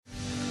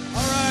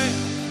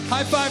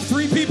High five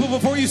 3 people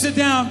before you sit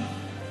down,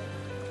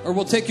 or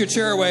we'll take your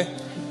chair away.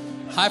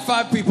 High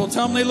five people.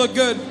 Tell them they look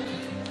good.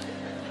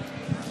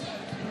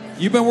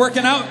 You've been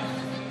working out?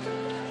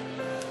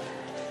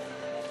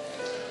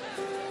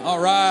 All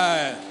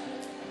right.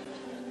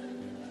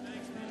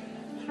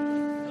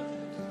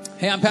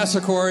 Hey, I'm Pastor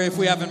Corey. If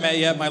we haven't met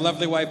yet, my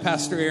lovely wife,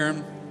 Pastor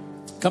Aaron.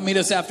 Come meet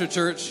us after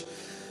church.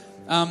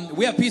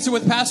 We have Pizza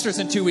with Pastors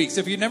in 2 weeks.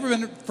 If you've never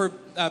been for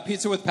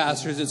Pizza with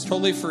Pastors, it's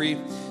totally free.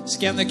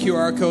 Scan the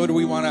QR code.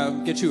 We want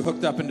to get you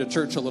hooked up into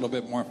church a little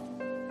bit more.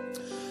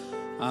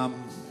 And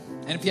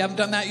if you haven't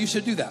done that, you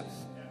should do that.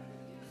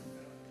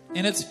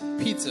 And it's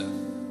pizza.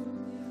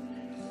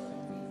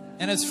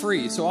 And it's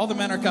free. So all the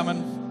men are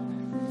coming.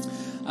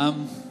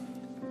 Sean,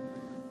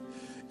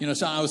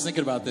 I was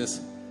thinking about this.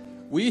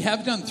 We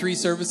have done 3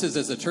 services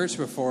as a church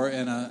before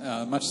in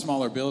a much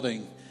smaller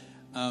building.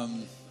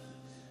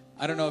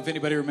 I don't know if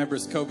anybody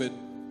remembers COVID.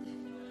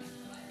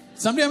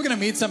 Someday I'm going to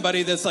meet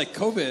somebody that's like,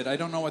 COVID, I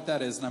don't know what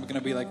that is. And I'm going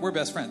to be like, we're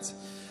best friends.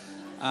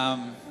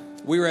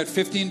 We were at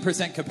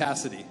 15%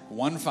 capacity,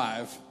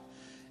 1-5.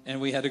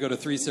 And we had to go to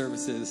 3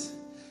 services.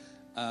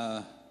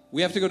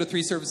 We have to go to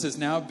 3 services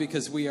now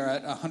because we are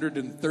at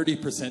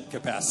 130%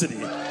 capacity.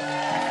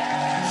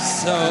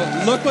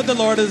 So look what the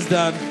Lord has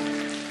done.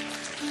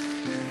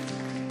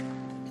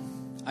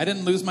 I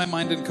didn't lose my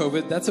mind in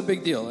COVID. That's a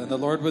big deal. And the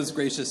Lord was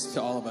gracious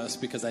to all of us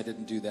because I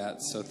didn't do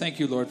that. So thank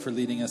you, Lord, for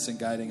leading us and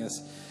guiding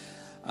us.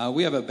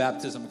 We have a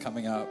baptism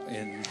coming up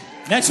in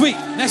next week.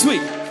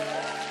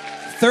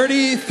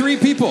 33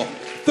 people.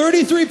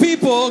 33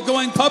 people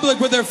going public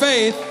with their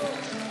faith.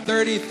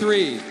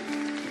 33.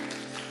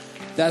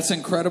 That's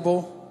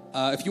incredible.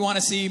 If you want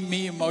to see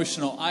me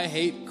emotional, I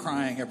hate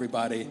crying,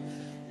 everybody.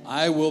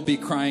 I will be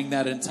crying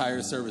that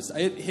entire service.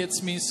 It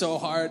hits me so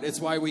hard. It's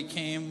why we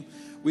came.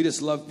 We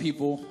just love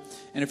people.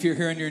 And if you're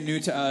here and you're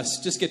new to us,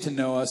 just get to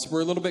know us.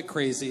 We're a little bit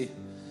crazy.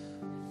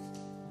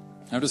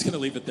 I'm just going to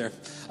leave it there.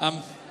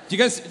 Do you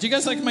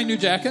guys like my new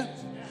jacket?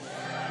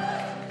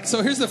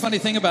 So here's the funny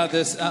thing about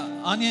this.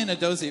 Anya and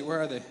Adozi, where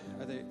are they?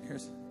 Are they here?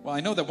 Well, I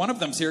know that one of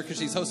them's here because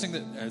she's hosting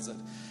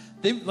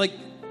they like,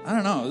 I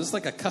don't know, this is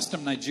like a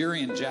custom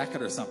Nigerian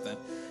jacket or something.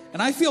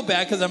 And I feel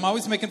bad because I'm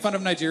always making fun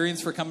of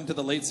Nigerians for coming to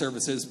the late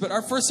services. But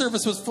our first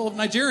service was full of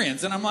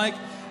Nigerians. And I'm like,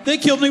 they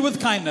killed me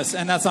with kindness.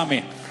 And that's on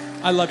me.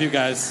 I love you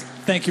guys.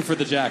 Thank you for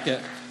the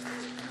jacket.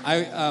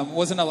 I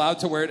wasn't allowed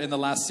to wear it in the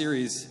last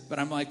series. But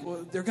I'm like,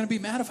 well, they're going to be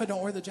mad if I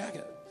don't wear the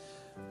jacket.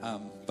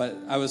 But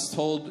I was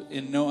told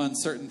in no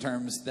uncertain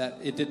terms that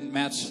it didn't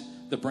match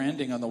the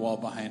branding on the wall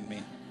behind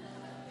me.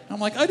 I'm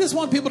like, I just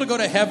want people to go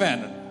to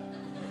heaven.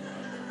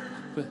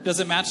 But does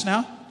it match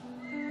now?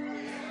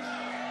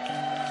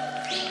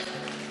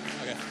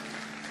 Okay.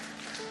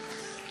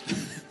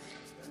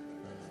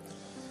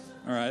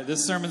 All right,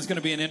 this sermon's going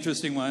to be an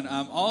interesting one.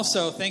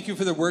 Also, thank you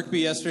for the work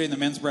bee yesterday, and the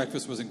men's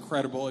breakfast was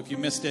incredible. If you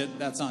missed it,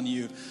 that's on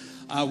you.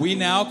 We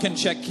now can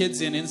check kids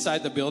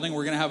inside the building.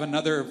 We're going to have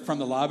another from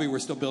the lobby. We're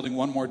still building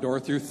one more door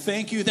through.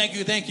 Thank you.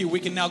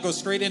 We can now go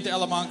straight into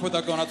Elamonk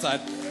without going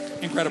outside.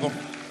 Incredible.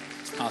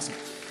 Awesome.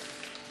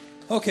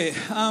 Okay,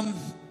 I'm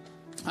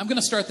going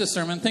to start this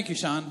sermon, thank you,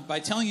 Sean, by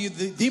telling you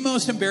the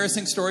most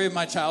embarrassing story of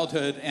my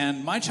childhood.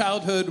 And my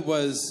childhood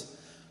was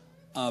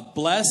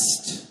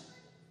blessed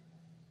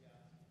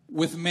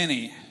with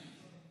many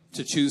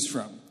to choose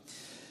from.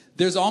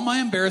 There's all my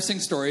embarrassing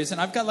stories,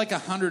 and I've got like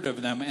 100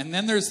 of them. And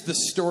then there's the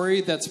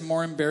story that's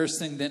more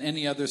embarrassing than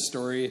any other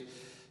story,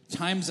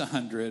 times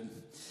 100,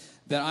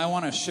 that I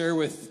want to share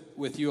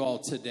with you all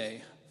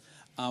today.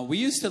 We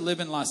used to live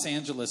in Los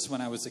Angeles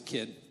when I was a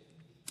kid.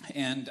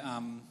 And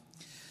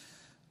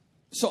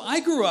so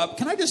I grew up,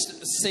 can I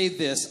just say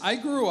this? I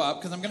grew up,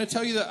 because I'm going to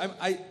tell you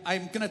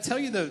I'm going to tell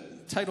you the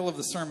title of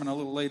the sermon a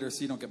little later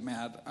so you don't get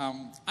mad.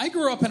 I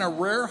grew up in a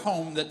rare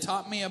home that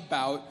taught me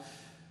about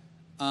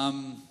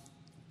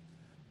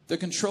the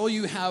control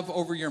you have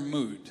over your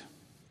mood.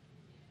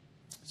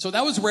 So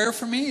that was rare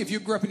for me. If you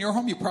grew up in your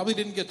home, you probably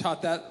didn't get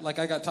taught that like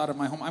I got taught in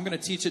my home. I'm going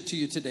to teach it to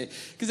you today.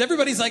 Because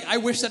everybody's like, I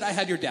wish that I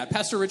had your dad.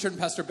 Pastor Richard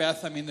and Pastor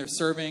Beth, I mean, they're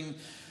serving.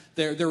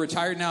 They're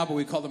retired now, but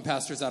we call them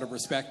pastors out of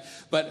respect.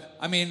 But,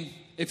 I mean,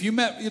 if you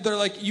they're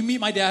like, you meet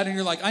my dad and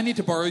you're like, I need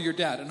to borrow your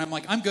dad. And I'm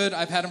like, I'm good.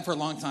 I've had him for a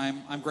long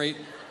time. I'm great.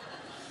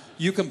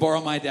 You can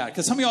borrow my dad.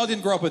 Because some of y'all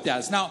didn't grow up with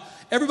dads. Now,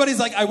 everybody's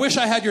like, I wish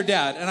I had your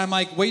dad. And I'm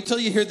like, wait till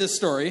you hear this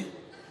story.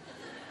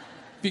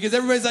 Because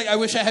everybody's like, I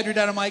wish I had your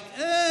dad. I'm like,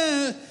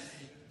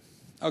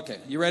 Okay,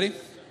 you ready?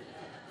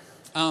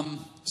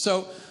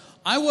 So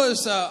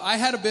I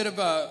had a bit of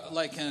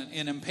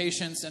an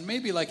impatience and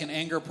maybe like an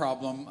anger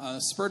problem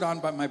spurred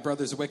on by my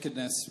brother's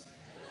wickedness.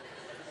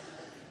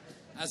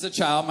 As a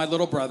child, my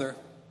little brother,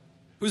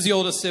 who's the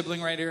oldest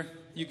sibling right here?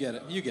 You get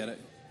it.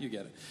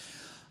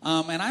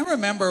 And I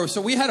remember,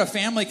 so we had a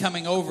family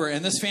coming over,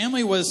 and this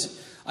family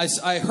was,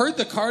 I heard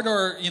the car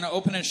door,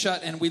 open and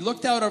shut, and we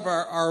looked out of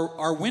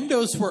our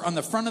windows were on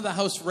the front of the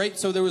house, right?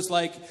 So there was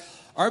like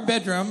our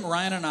bedroom,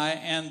 Ryan and I,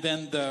 and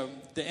then the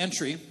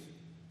entry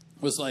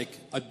was like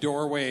a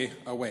doorway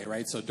away,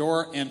 right? So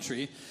door,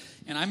 entry.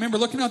 And I remember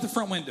looking out the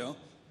front window,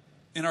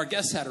 and our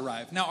guests had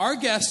arrived. Now, our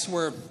guests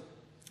were,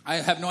 I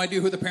have no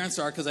idea who the parents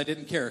are because I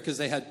didn't care, because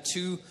they had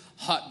 2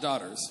 hot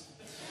daughters.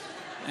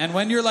 And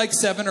when you're like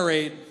 7 or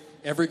 8,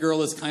 every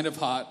girl is kind of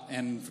hot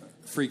and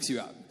freaks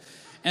you out.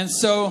 And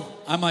so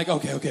I'm like,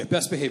 okay,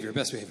 best behavior.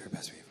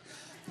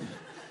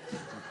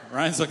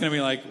 Ryan's looking at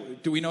me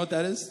like, do we know what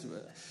that is?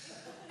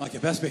 Okay,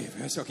 best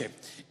behavior. Okay.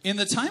 In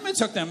the time it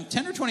took them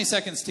 10 or 20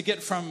 seconds to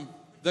get from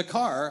the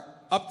car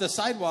up the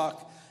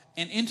sidewalk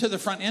and into the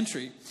front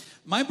entry,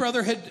 my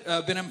brother had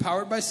been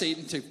empowered by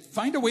Satan to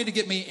find a way to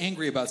get me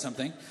angry about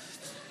something.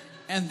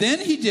 And then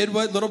he did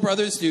what little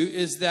brothers do,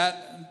 is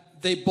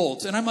that they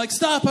bolt. And I'm like,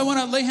 stop, I want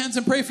to lay hands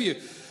and pray for you.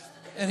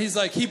 And he's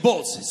like, he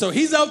bolts. So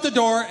he's out the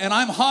door, and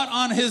I'm hot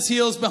on his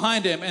heels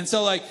behind him. And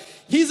so, like,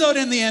 he's out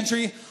in the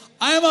entry.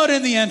 I'm out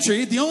in the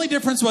entry. The only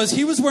difference was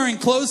he was wearing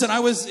clothes, and I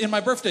was in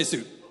my birthday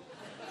suit.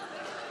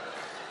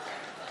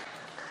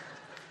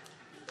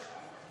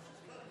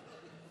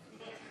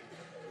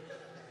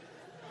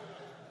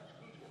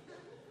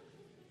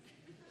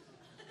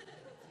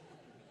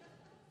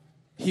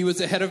 He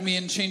was ahead of me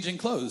in changing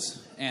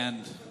clothes,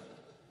 and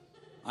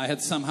I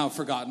had somehow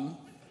forgotten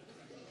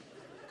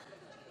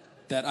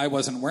that I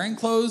wasn't wearing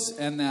clothes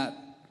and that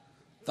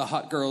the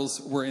hot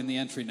girls were in the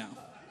entry now.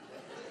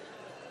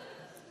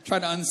 Try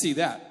to unsee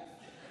that.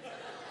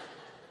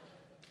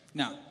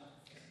 Now,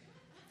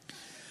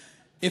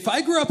 if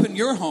I grew up in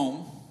your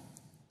home,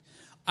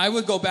 I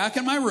would go back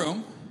in my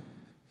room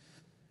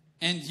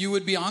and you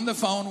would be on the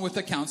phone with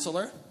a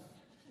counselor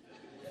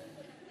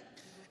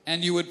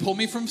and you would pull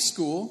me from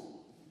school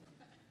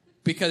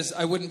because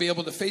I wouldn't be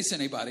able to face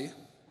anybody.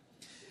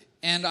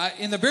 And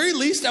in the very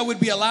least, I would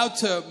be allowed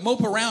to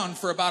mope around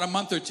for about a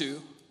month or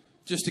 2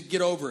 just to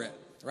get over it,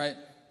 right?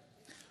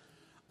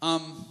 Do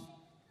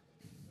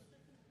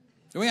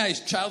we have any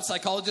child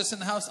psychologists in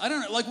the house? I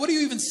don't know. Like, what do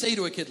you even say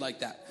to a kid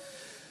like that?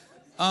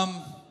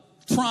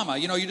 Trauma.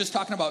 You know, you're just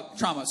talking about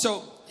trauma.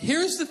 So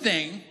here's the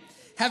thing.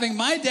 Having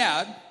my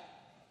dad,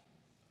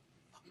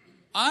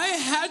 I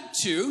had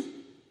to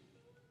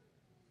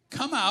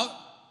come out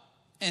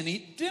and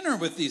eat dinner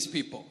with these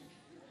people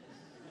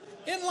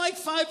in like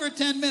 5 or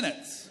 10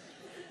 minutes.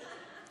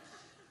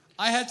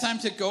 I had time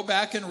to go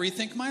back and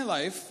rethink my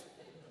life,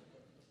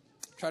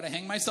 try to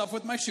hang myself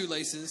with my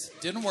shoelaces.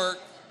 Didn't work.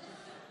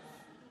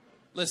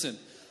 Listen,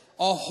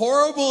 a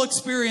horrible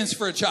experience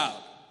for a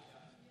child.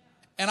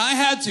 And I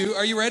had to,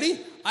 are you ready?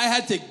 I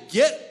had to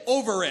get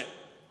over it.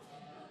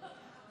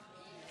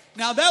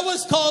 Now that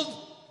was called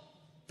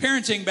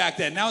parenting back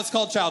then. Now it's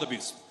called child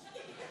abuse.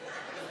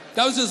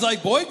 That was just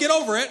like, boy, get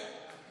over it.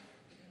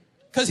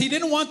 Because he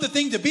didn't want the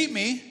thing to beat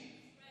me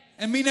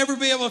and me never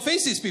be able to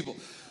face these people.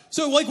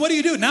 So, like, what do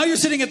you do? Now you're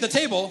sitting at the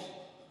table.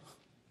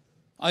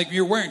 Like,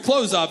 you're wearing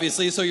clothes,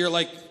 obviously, so you're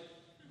like...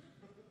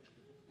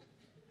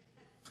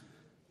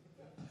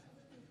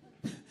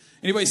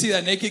 Anybody see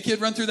that naked kid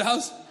run through the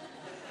house?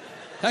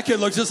 That kid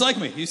looks just like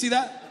me. You see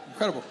that?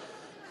 Incredible.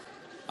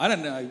 I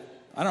don't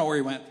know where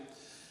he went.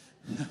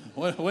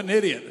 What an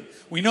idiot.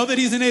 We know that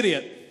he's an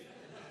idiot.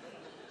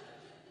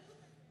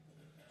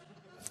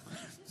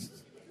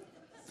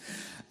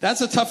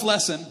 That's a tough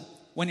lesson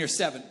when you're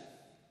 7.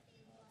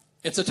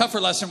 It's a tougher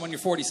lesson when you're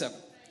 47.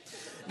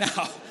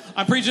 Now,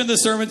 I'm preaching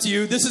this sermon to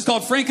you. This is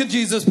called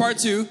FrankenJesus Part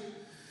 2.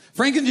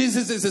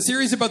 FrankenJesus is a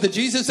series about the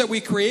Jesus that we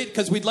create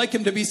because we'd like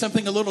him to be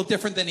something a little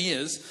different than he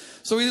is.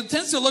 So he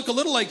tends to look a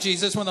little like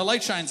Jesus when the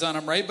light shines on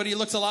him, right? But he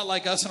looks a lot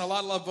like us and a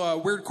lot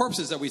of weird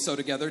corpses that we sew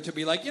together to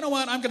be like, you know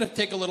what? I'm going to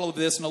take a little of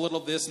this and a little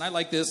of this, and I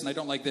like this and I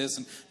don't like this.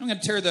 And I'm going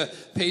to tear the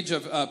page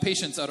of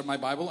patience out of my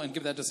Bible and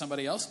give that to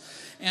somebody else.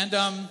 And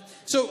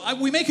so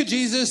we make a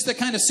Jesus that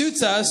kind of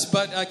suits us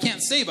but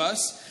can't save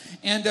us.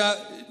 And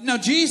now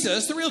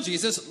Jesus, the real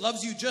Jesus,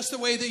 loves you just the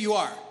way that you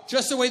are.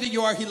 Just the way that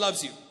you are, he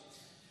loves you.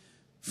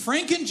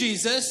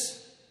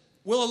 FrankenJesus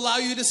will allow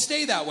you to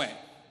stay that way.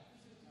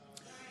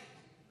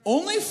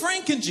 Only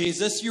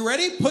FrankenJesus, you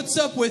ready, puts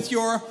up with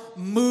your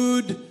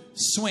mood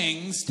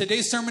swings.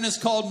 Today's sermon is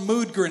called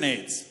Mood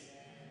Grenades.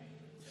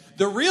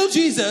 The real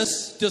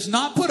Jesus does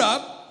not put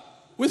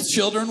up with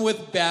children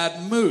with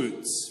bad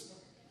moods.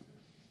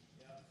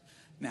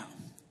 Now,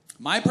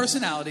 my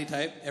personality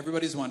type,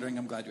 everybody's wondering,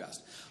 I'm glad you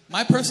asked.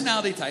 My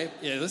personality type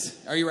is,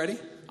 are you ready?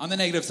 On the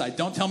negative side,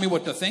 don't tell me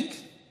what to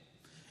think.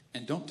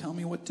 And don't tell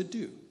me what to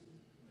do.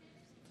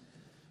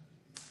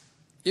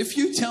 If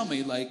you tell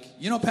me, like,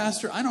 you know,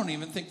 Pastor, I don't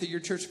even think that your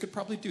church could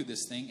probably do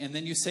this thing, and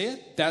then you say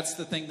it, that's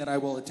the thing that I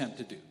will attempt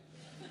to do.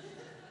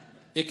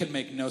 It can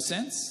make no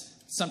sense.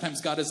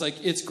 Sometimes God is like,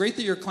 it's great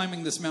that you're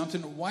climbing this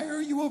mountain. Why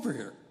are you over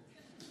here?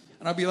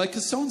 And I'll be like,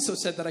 because so-and-so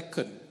said that I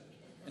couldn't.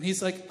 And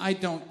he's like, I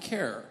don't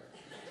care.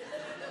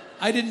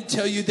 I didn't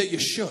tell you that you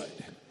should.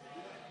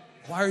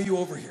 Why are you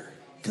over here?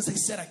 Because they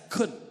said I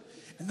couldn't.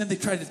 And then they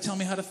tried to tell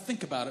me how to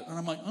think about it. And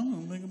I'm like,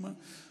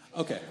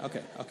 okay.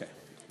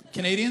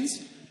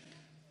 Canadians,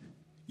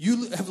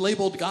 you have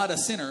labeled God a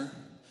sinner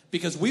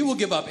because we will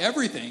give up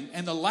everything.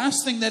 And the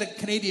last thing that a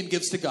Canadian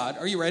gives to God,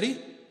 are you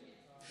ready?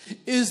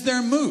 Is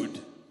their mood.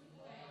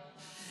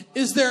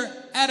 Is their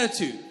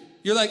attitude.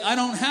 You're like, I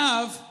don't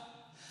have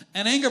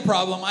an anger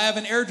problem. I have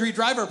an Airdrie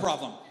driver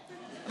problem.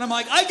 And I'm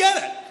like, I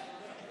get it.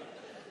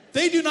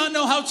 They do not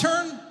know how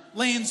turn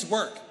lanes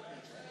work.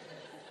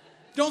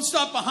 Don't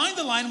stop behind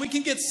the line. We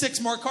can get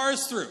 6 more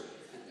cars through.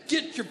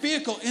 Get your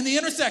vehicle in the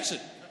intersection.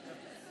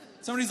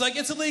 Somebody's like,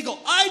 it's illegal.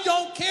 I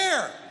don't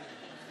care.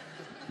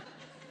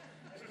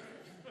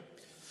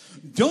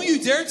 Don't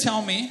you dare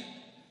tell me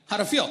how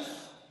to feel.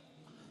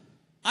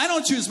 I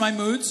don't choose my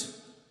moods.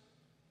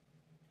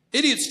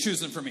 Idiots choose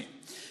them for me.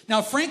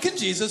 Now,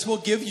 FrankenJesus will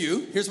give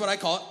you, here's what I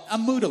call it, a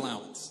mood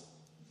allowance.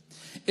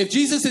 If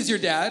Jesus is your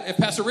dad, if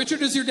Pastor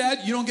Richard is your dad,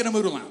 you don't get a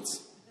mood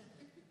allowance.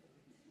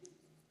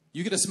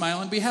 You get a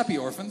smile and be happy,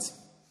 orphans.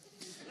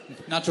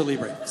 Nacho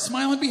Libre.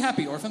 Smile and be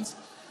happy, orphans.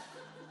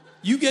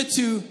 You get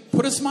to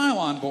put a smile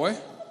on, boy.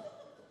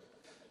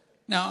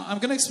 Now, I'm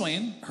going to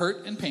explain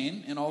hurt and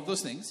pain and all of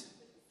those things.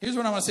 Here's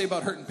what I want to say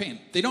about hurt and pain.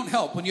 They don't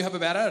help when you have a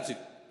bad attitude.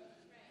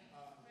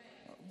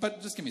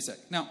 But just give me a sec.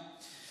 Now,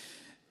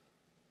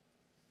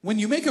 when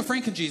you make a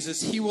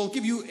FrankenJesus, he will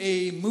give you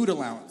a mood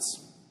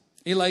allowance.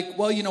 He like,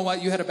 well, you know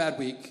what? You had a bad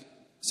week.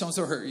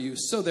 So-and-so hurt you.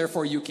 So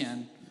therefore you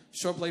can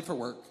show up late for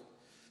work.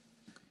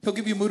 He'll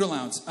give you a mood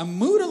allowance. A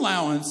mood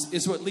allowance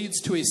is what leads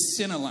to a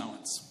sin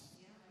allowance.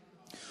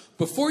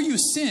 Before you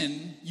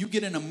sin, you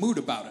get in a mood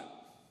about it.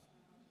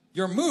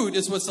 Your mood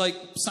is what's like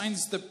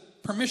signs the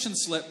permission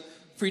slip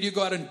for you to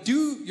go out and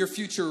do your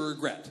future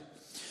regret.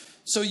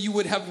 So you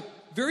would have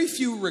very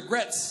few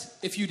regrets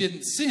if you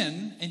didn't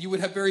sin, and you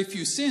would have very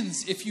few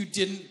sins if you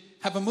didn't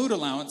have a mood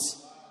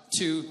allowance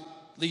to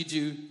lead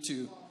you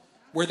to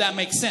where that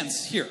makes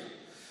sense here,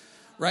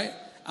 right?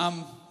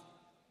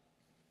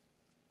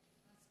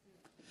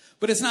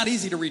 But it's not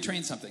easy to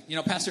retrain something. You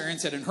know, Pastor Erin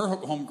said in her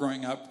home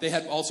growing up, they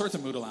had all sorts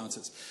of mood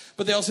allowances.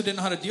 But they also didn't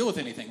know how to deal with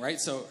anything, right?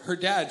 So her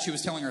dad, she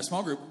was telling our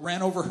small group,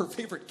 ran over her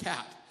favorite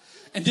cat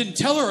and didn't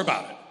tell her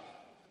about it.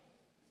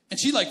 And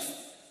she, like,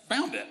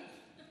 found it.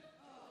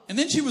 And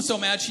then she was so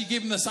mad, she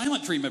gave him the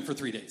silent treatment for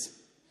 3 days.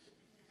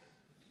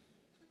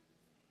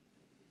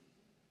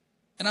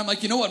 And I'm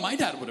like, you know what my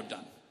dad would have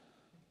done?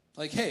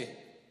 Like, hey,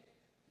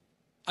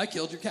 I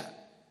killed your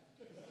cat.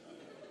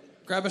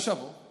 Grab a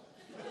shovel.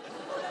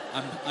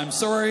 I'm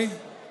sorry.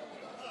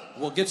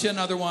 We'll get you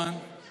another one.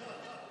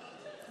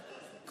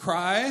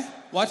 Cry.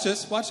 Watch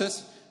this. Watch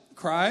this.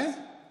 Cry.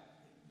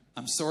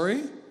 I'm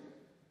sorry.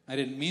 I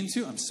didn't mean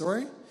to. I'm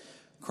sorry.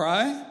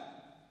 Cry.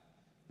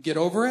 Get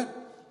over it.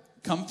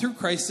 Come through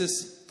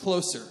crisis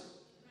closer.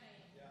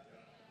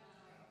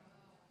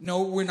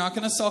 No, we're not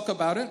going to sulk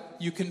about it.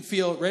 You can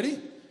feel, ready?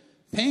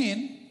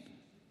 Pain,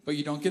 but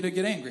you don't get to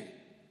get angry.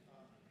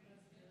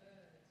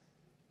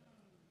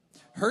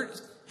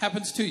 Hurt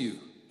happens to you.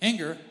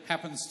 Anger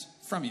happens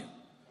from you.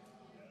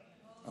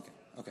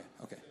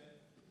 Okay.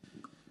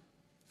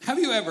 Have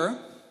you ever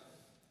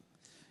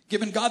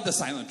given God the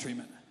silent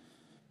treatment?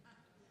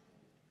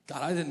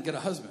 God, I didn't get a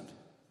husband.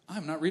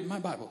 I'm not reading my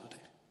Bible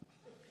today.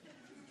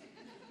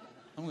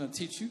 I'm going to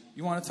teach you.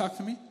 You want to talk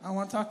to me? I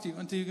want to talk to you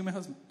until you give me a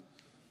husband.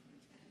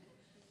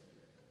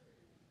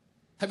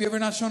 Have you ever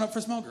not shown up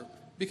for small group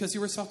because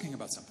you were sulking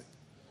about something?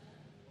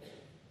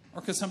 Or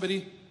because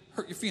somebody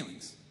hurt your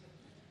feelings?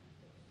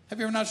 Have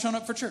you ever not shown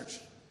up for church?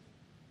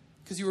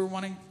 Because you were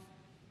wanting...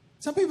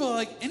 Some people are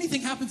like,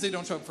 anything happens, they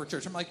don't show up for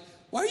church. I'm like,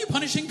 why are you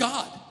punishing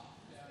God?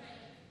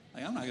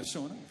 Like, I'm not going to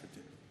show up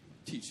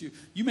to teach you.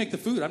 You make the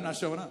food, I'm not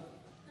showing up.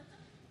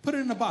 Put it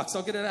in a box,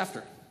 I'll get it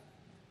after.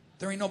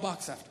 There ain't no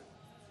box after.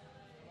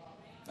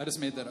 I just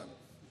made that up.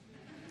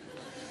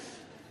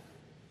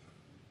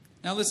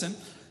 Now listen,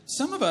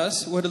 some of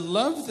us would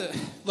love the...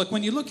 Look,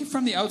 when you look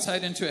from the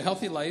outside into a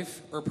healthy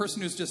life, or a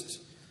person who's just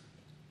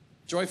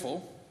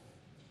joyful...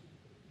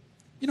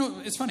 You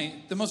know, it's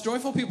funny. The most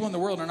joyful people in the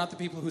world are not the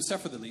people who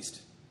suffer the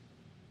least.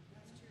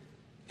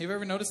 Have you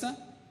ever noticed that?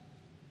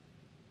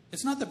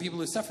 It's not the people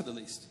who suffer the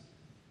least.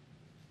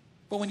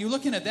 But when you're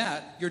looking at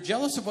that, you're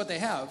jealous of what they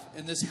have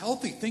and this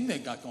healthy thing they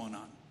got going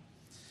on.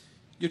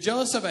 You're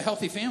jealous of a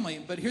healthy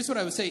family, but here's what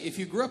I would say. If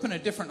you grew up in a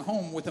different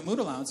home with a mood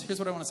allowance, here's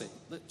what I want to say.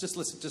 Just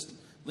listen, just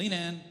lean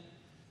in.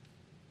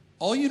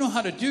 All you know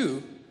how to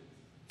do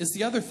is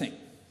the other thing.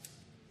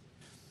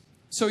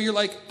 So you're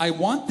like, I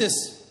want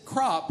this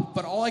crop,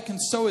 but all I can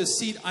sow is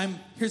seed.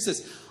 Here's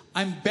this.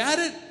 I'm bad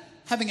at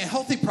having a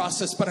healthy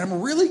process, but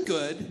I'm really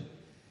good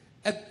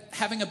at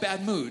having a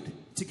bad mood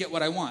to get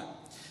what I want.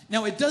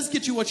 Now, it does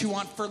get you what you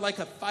want for like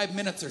 5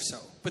 minutes or so,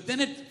 but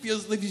then it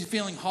leaves you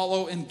feeling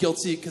hollow and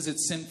guilty because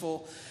it's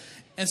sinful.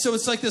 And so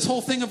it's like this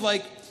whole thing of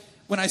like,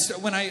 when I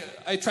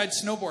tried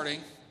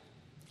snowboarding,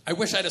 I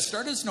wish I'd have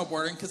started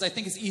snowboarding because I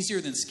think it's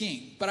easier than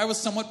skiing, but I was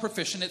somewhat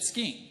proficient at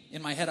skiing.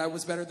 In my head, I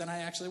was better than I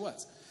actually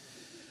was.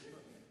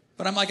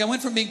 But I'm like, I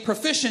went from being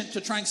proficient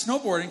to trying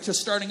snowboarding to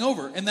starting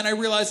over. And then I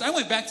realized I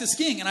went back to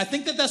skiing. And I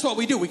think that that's what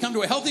we do. We come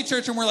to a healthy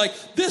church and we're like,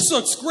 this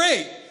looks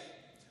great.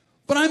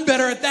 But I'm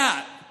better at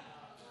that.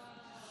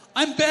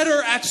 I'm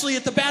better actually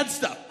at the bad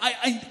stuff.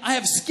 I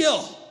have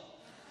skill.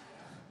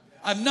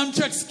 I have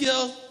nunchuck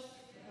skill.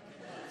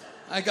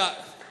 I got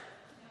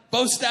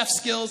bow staff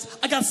skills.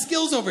 I got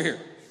skills over here.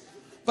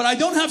 But I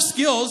don't have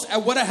skills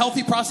at what a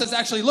healthy process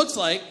actually looks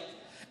like.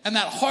 and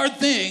that hard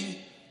thing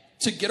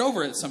to get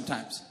over it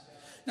sometimes.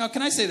 Now,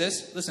 can I say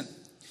this? Listen,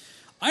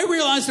 I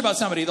realized about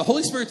somebody, the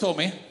Holy Spirit told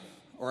me,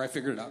 or I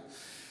figured it out.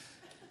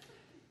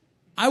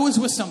 I was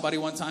with somebody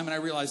one time and I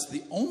realized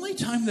the only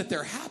time that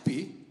they're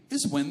happy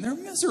is when they're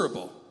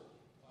miserable.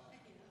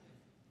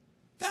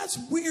 That's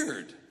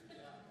weird.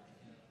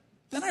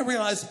 Then I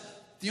realized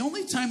the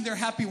only time they're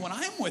happy when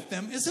I'm with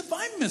them is if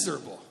I'm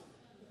miserable.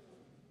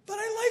 But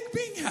I like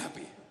being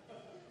happy.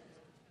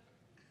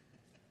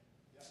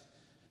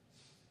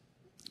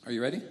 Are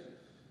you ready?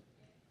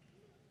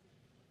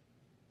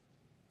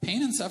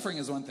 Pain and suffering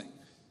is one thing.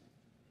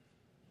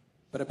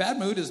 But a bad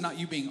mood is not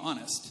you being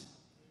honest.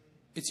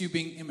 It's you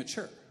being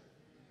immature.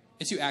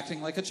 It's you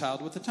acting like a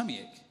child with a tummy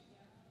ache.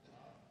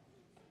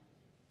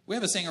 We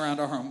have a saying around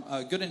our home,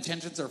 good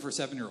intentions are for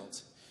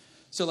 7-year-olds.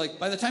 So like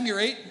by the time you're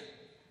 8,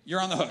 you're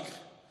on the hook.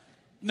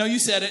 No, you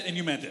said it and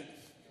you meant it.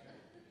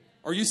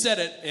 Or you said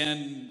it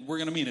and we're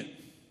going to mean it.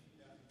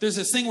 There's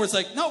this thing where it's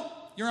like, no,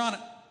 you're on it.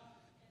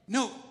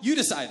 No, you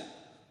decided.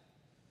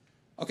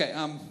 Okay,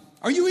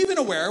 are you even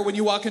aware when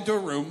you walk into a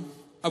room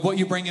of what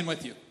you bring in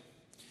with you?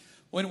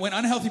 When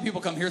unhealthy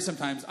people come here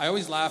sometimes, I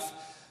always laugh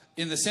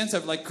in the sense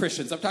of like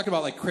Christians. I'm talking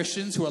about like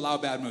Christians who allow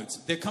bad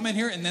moods. They come in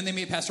here and then they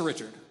meet Pastor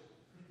Richard.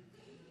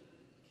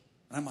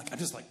 And I'm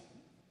just like.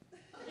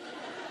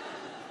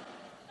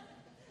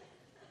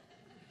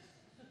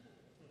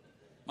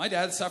 My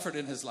dad suffered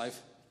in his life.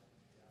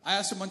 I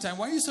asked him one time,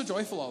 why are you so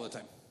joyful all the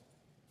time?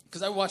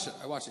 Because I watched it.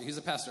 He's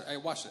a pastor. I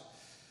watched it.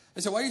 I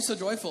said, why are you so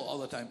joyful all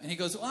the time? And he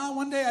goes, well,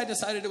 one day I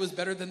decided it was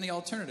better than the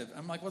alternative.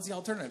 I'm like, what's the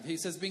alternative? He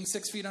says, being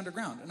 6 feet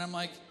underground. And I'm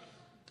like,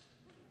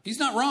 he's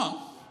not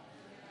wrong.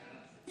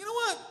 You know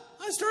what?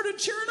 I started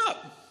cheering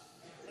up.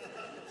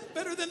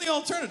 Better than the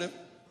alternative.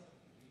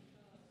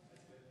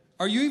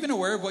 Are you even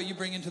aware of what you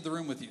bring into the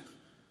room with you?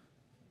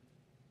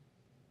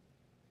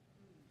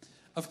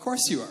 Of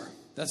course you are.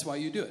 That's why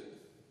you do it.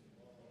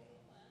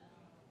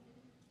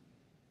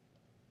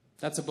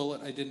 That's a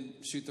bullet I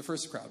didn't shoot the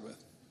first crowd with.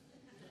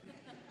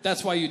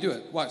 That's why you do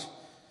it. Watch.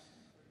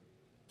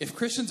 If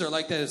Christians are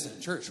like that as a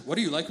church, what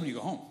do you like when you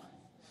go home?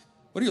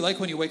 What do you like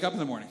when you wake up in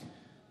the morning?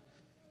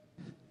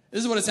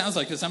 This is what it sounds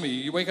like to some of you.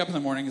 You wake up in the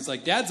morning, it's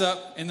like, Dad's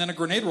up, and then a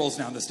grenade rolls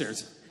down the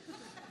stairs.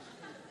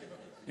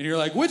 And you're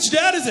like, which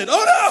dad is it?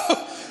 Oh,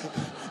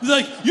 no! He's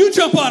like, you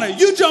jump on it.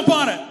 You jump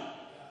on it.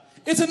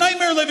 It's a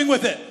nightmare living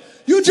with it.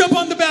 You jump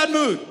on the bad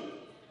mood.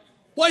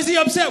 Why is he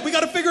upset? We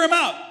got to figure him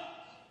out.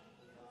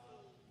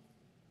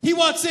 He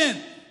walks in.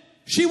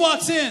 She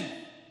walks in.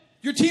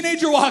 Your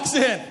teenager walks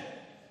in.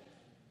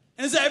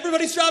 And is that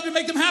everybody's job to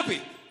make them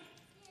happy?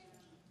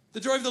 The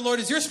joy of the Lord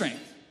is your strength.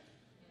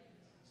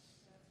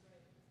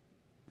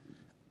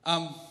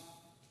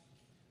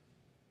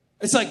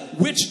 It's like,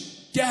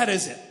 which dad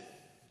is it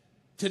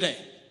today?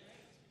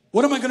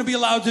 What am I going to be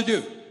allowed to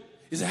do?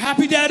 Is it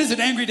happy dad? Is it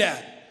angry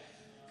dad?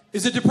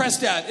 Is it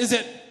depressed dad? Is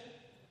it?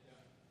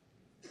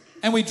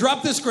 And we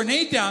drop this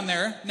grenade down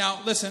there. Now,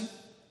 listen.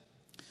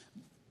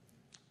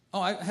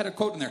 Oh, I had a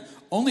quote in there.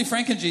 Only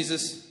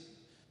FrankenJesus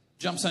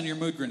jumps on your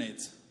mood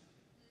grenades.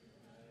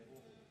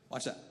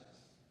 Watch that.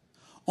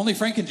 Only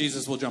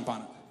FrankenJesus will jump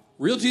on it.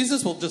 Real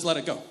Jesus will just let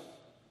it go.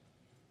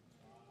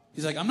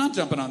 He's like, I'm not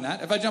jumping on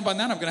that. If I jump on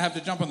that, I'm going to have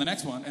to jump on the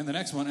next one, and the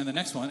next one, and the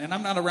next one. And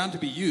I'm not around to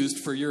be used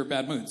for your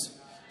bad moods.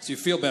 So you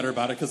feel better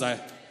about it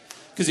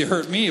because you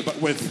hurt me.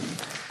 But with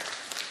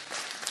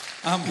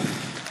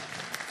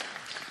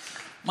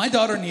my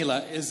daughter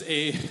Neela is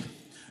a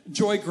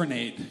joy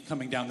grenade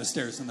coming down the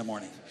stairs in the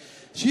morning.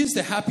 She is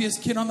the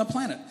happiest kid on the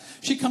planet.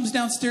 She'll come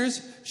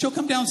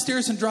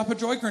downstairs and drop a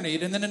joy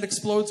grenade, and then it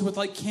explodes with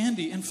like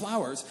candy and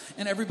flowers,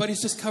 and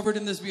everybody's just covered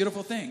in this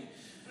beautiful thing.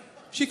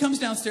 She comes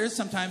downstairs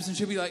sometimes and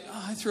she'll be like,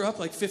 oh, I threw up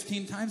like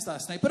 15 times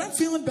last night, but I'm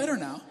feeling better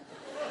now.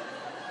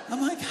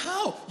 I'm like,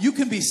 how? You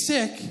can be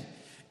sick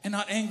and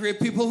not angry at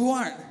people who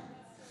aren't.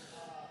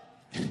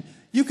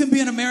 You can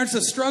be in a marriage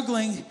that's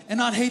struggling and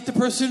not hate the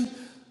person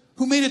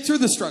who made it through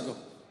the struggle.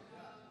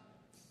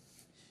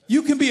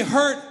 You can be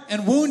hurt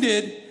and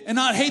wounded and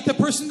not hate the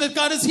person that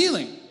God is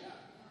healing.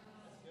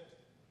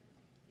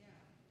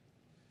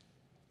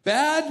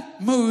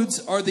 Bad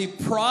moods are the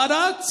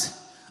product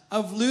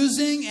of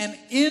losing an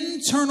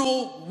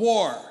internal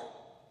war.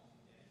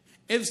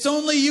 It's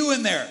only you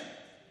in there.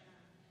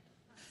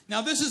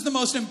 Now, this is the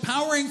most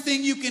empowering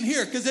thing you can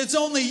hear because it's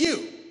only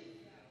you.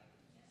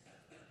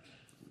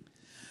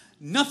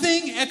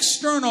 Nothing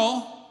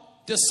external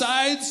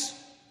decides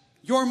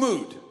your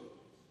mood.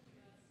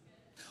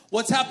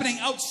 What's happening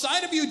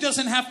outside of you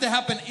doesn't have to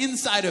happen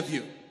inside of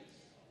you.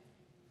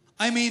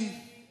 I mean,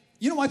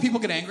 you know why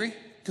people get angry?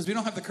 Because we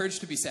don't have the courage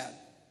to be sad.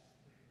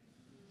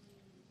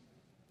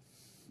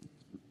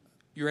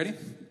 You ready?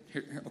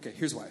 Okay,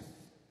 here's why.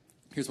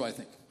 Here's why I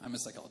think. I'm a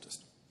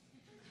psychologist.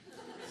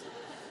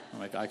 I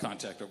make eye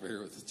contact over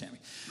here with Tammy.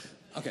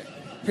 Okay,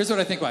 here's what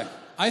I think why.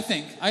 I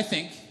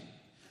think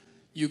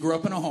you grew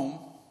up in a home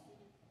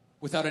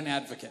without an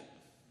advocate.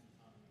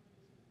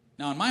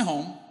 Now, in my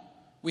home,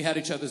 we had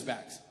each other's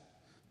backs.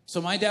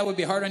 So my dad would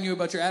be hard on you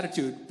about your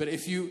attitude, but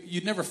if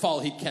you'd never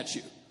fall, he'd catch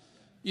you.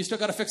 You still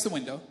got to fix the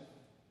window.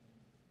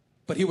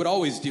 But he would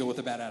always deal with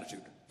a bad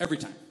attitude. Every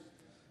time.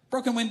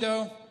 Broken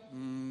window.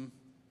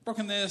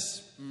 Broken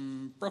this.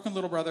 Broken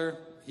little brother.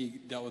 He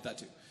dealt with that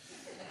too.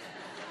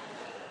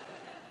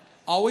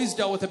 Always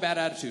dealt with a bad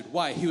attitude.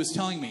 Why? He was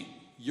telling me,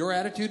 your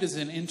attitude is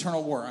an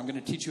internal war. I'm going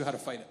to teach you how to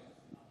fight it.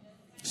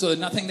 So that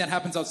nothing that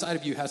happens outside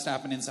of you has to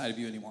happen inside of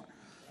you anymore.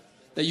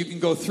 That you can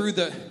go through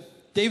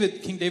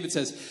King David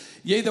says,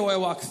 yea, though I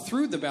walk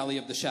through the valley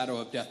of the shadow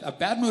of death. A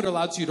bad mood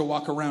allows you to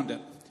walk around it.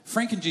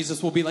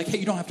 FrankenJesus will be like, hey,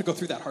 you don't have to go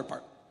through that hard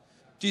part.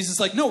 Jesus is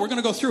like, no, we're going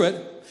to go through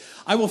it.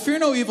 I will fear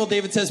no evil,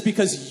 David says,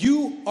 because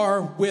you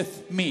are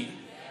with me.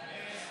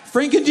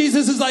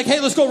 FrankenJesus is like, hey,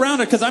 let's go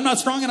around it because I'm not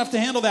strong enough to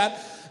handle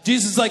that.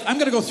 Jesus is like, I'm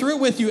going to go through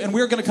it with you, and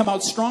we're going to come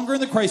out stronger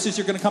in the crisis.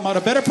 You're going to come out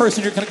a better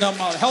person. You're going to come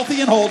out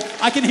healthy and whole.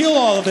 I can heal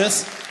all of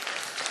this.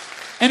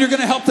 And you're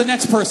going to help the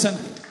next person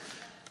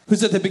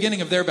who's at the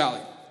beginning of their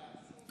valley.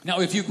 Now,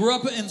 if you grew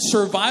up in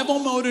survival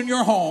mode in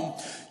your home,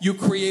 you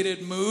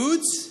created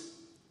moods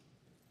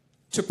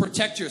to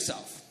protect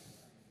yourself.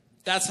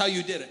 That's how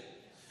you did it.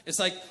 It's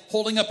like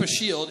holding up a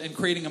shield and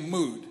creating a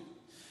mood.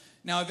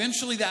 Now,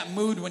 eventually that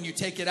mood, when you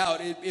take it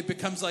out, it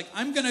becomes like,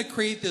 I'm going to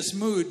create this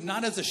mood,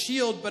 not as a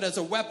shield, but as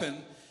a weapon,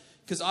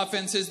 because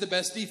offense is the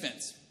best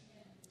defense.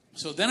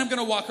 So then I'm going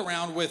to walk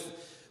around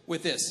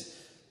with this,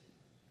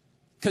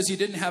 because you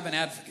didn't have an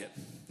advocate.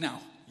 Now,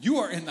 you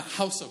are in the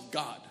house of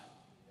God.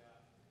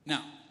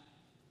 Now,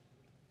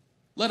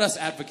 let us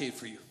advocate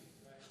for you.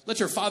 Let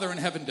your Father in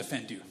heaven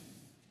defend you.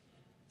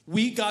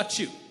 We got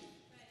you.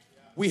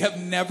 We have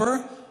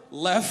never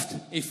left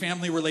a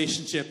family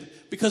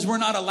relationship because we're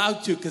not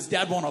allowed to, because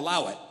Dad won't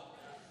allow it.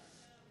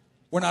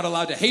 We're not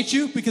allowed to hate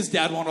you because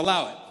Dad won't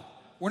allow it.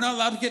 We're not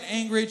allowed to get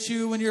angry at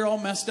you when you're all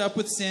messed up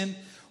with sin.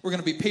 We're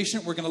going to be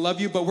patient. We're going to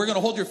love you, but we're going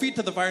to hold your feet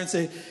to the fire and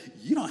say,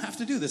 you don't have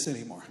to do this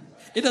anymore.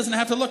 It doesn't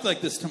have to look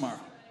like this tomorrow.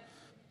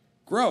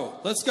 Grow.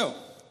 Let's go.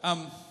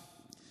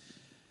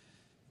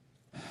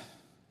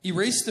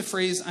 Erase the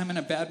phrase, I'm in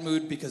a bad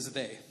mood because of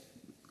they.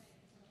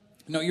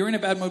 No, you're in a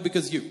bad mood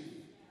because you.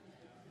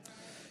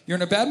 You're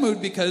in a bad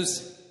mood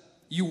because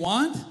you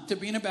want to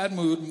be in a bad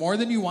mood more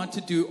than you want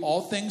to do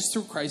all things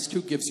through Christ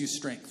who gives you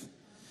strength.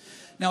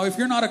 Now, if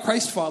you're not a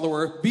Christ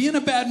follower, be in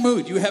a bad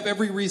mood. You have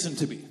every reason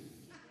to be.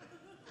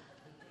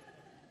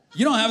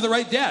 You don't have the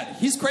right dad.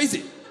 He's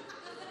crazy.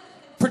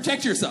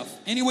 Protect yourself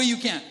any way you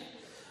can.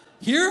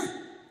 Here,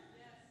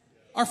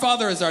 our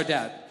Father is our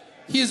dad.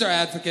 He is our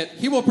advocate.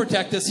 He will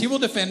protect us. He will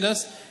defend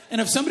us. And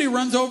if somebody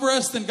runs over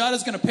us, then God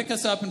is going to pick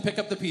us up and pick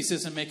up the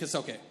pieces and make us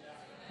okay.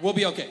 We'll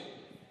be okay.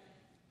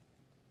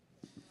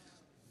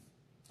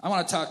 I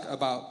want to talk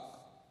about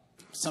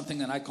something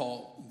that I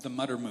call the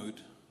mutter mood.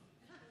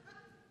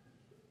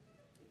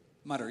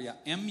 Mutter, yeah.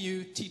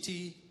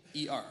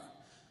 M-U-T-T-E-R.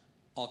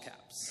 All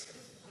caps.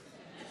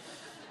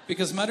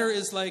 Because mutter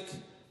is like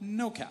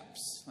no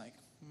caps. Like,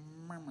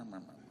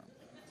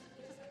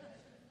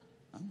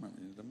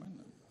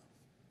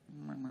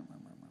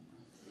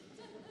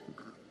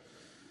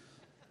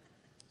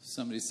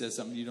 somebody says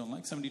something you don't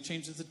like. Somebody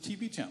changes the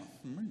TV channel.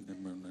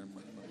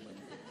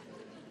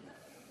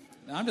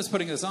 Now, I'm just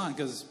putting this on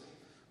because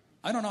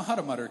I don't know how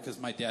to mutter because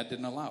my dad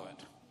didn't allow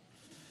it.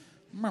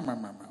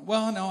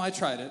 Well, no, I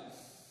tried it.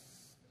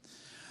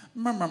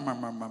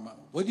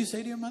 What did you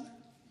say to your mother?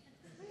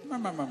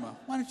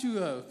 Why don't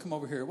you come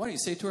over here? What do you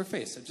say to her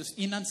face? Just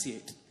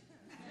enunciate.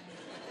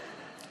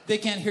 They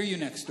can't hear you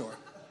next door.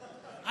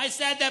 I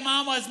said that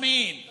Mom was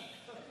mean.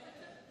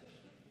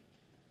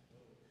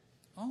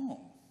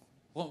 Oh.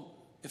 Well,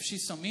 if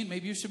she's so mean,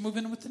 maybe you should move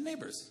in with the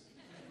neighbors.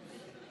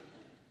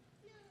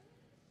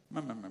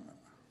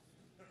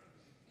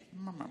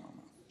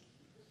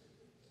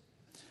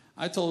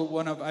 I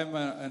told I'm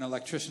an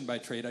electrician by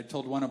trade. I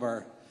told one of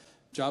our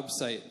job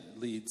site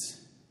leads,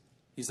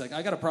 he's like,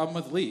 I got a problem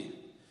with Lee.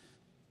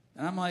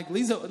 And I'm like,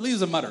 Lee's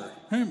a mutter.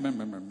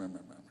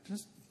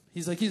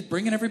 He's like, he's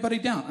bringing everybody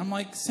down. I'm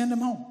like, send him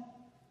home.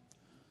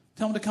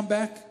 Tell him to come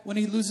back when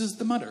he loses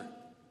the mutter.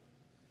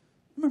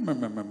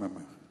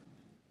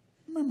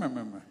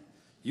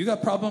 You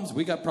got problems,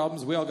 we got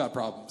problems, we all got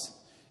problems.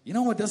 You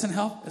know what doesn't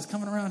help is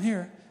coming around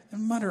here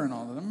and muttering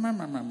all of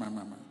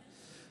them.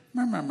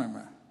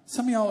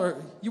 Some of y'all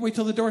you wait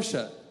till the door's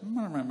shut.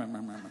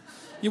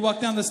 You walk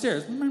down the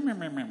stairs.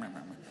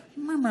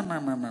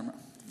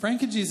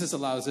 FrankenJesus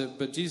allows it,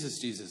 but Jesus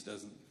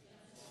doesn't.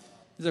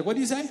 He's like, what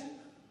do you say?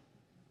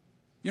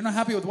 You're not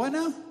happy with what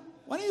now?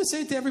 Why don't you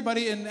say it to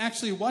everybody and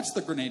actually watch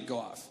the grenade go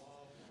off?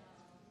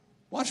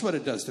 Watch what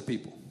it does to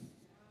people.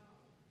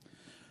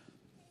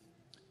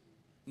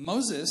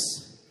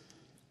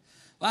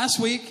 Last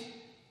week,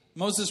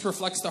 Moses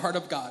reflects the heart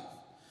of God.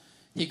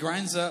 He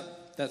grinds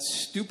up that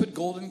stupid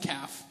golden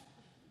calf.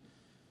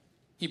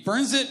 He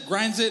burns it,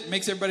 grinds it,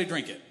 makes everybody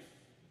drink it.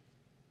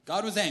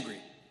 God was angry.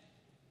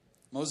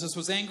 Moses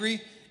was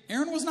angry.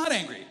 Aaron was not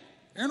angry.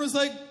 Aaron was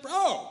like,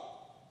 bro.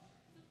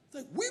 It's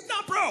like, weep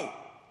not, bro.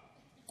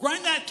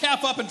 Grind that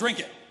calf up and drink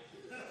it.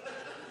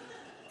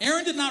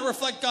 Aaron did not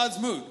reflect God's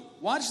mood.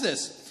 Watch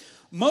this.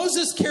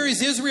 Moses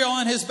carries Israel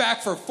on his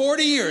back for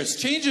 40 years,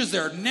 changes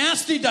their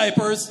nasty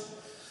diapers,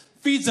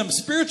 feeds them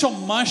spiritual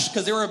mush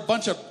because they were a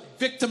bunch of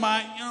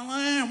victimized.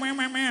 Oh,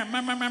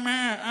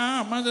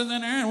 Moses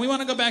and Aaron, we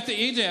want to go back to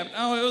Egypt.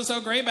 Oh, it was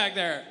so great back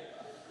there.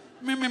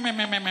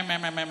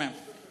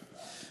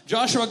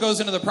 Joshua goes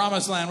into the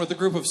promised land with a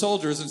group of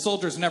soldiers, and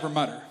soldiers never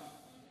mutter.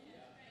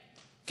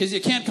 Because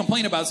you can't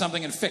complain about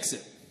something and fix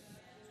it.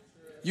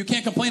 You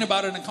can't complain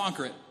about it and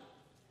conquer it.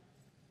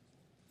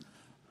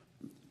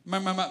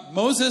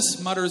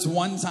 Moses mutters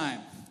one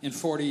time in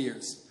 40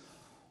 years.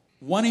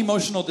 One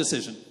emotional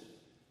decision.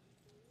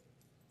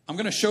 I'm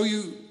going to show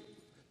you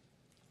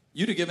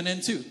to give an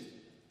in too.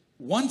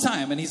 One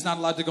time, and he's not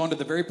allowed to go into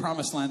the very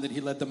promised land that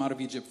he led them out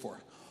of Egypt for.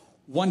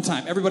 One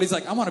time. Everybody's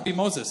like, I want to be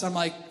Moses. I'm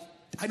like,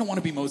 I don't want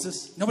to be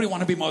Moses. Nobody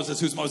want to be Moses.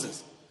 Who's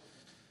Moses?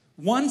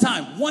 One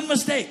time. One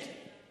mistake.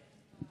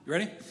 You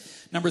ready?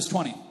 Numbers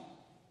 20.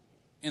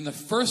 In the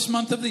first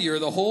month of the year,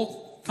 the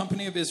whole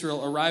company of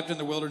Israel arrived in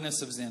the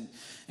wilderness of Zin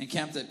and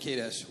camped at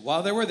Kadesh.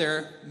 While they were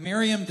there,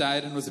 Miriam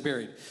died and was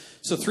buried.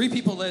 So 3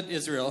 people led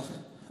Israel: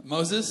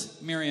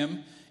 Moses,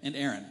 Miriam, and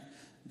Aaron.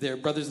 Their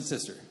brothers and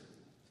sister.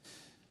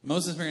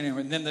 Moses, Miriam, and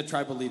Aaron, and then the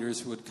tribal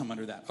leaders who would come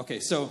under that. Okay,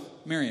 so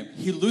Miriam,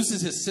 he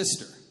loses his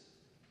sister.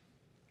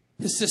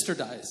 His sister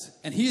dies.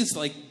 And he is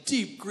like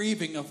deep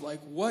grieving of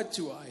like, what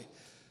do I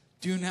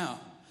do now?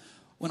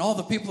 When all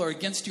the people are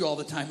against you all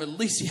the time, at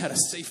least he had a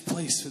safe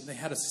place. And they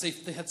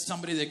had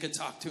somebody they could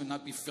talk to and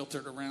not be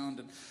filtered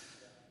around.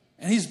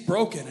 And he's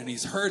broken and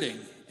he's hurting.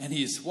 And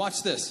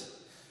watch this.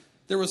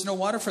 There was no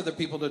water for the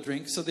people to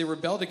drink, so they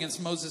rebelled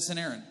against Moses and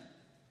Aaron.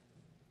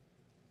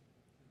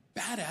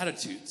 Bad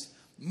attitudes,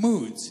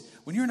 moods.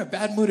 When you're in a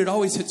bad mood, it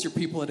always hits your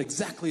people at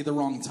exactly the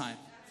wrong time.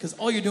 Because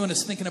all you're doing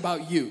is thinking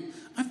about you.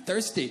 I'm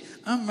thirsty.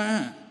 I'm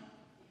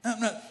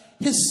not.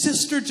 Their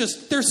sister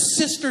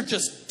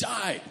just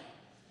died.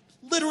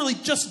 Literally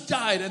just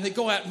died, and they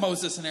go at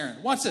Moses and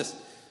Aaron. Watch this.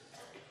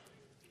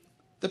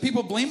 The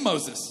people blame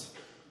Moses.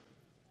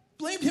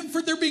 Blamed him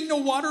for there being no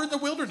water in the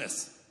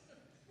wilderness.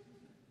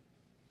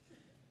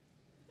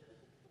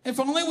 If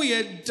only we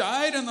had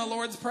died in the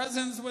Lord's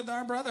presence with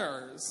our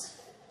brothers.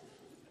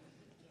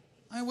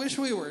 I wish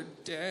we were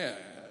dead.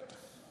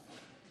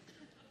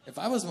 If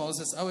I was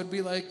Moses, I would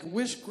be like,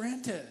 wish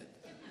granted.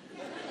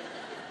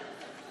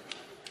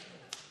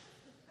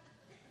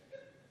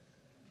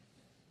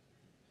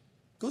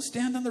 Go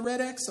stand on the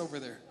red X over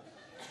there.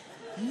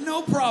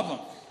 No problem.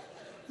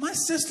 My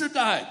sister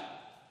died.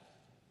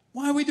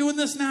 Why are we doing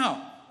this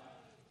now?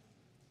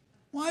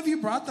 Why have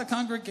you brought the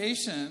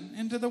congregation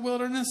into the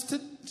wilderness to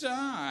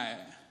die?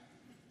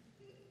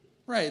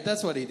 Right,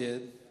 that's what he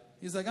did.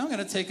 He's like, I'm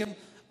going to take him.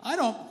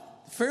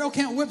 Pharaoh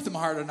can't whip them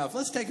hard enough.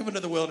 Let's take him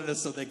into the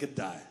wilderness so they could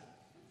die.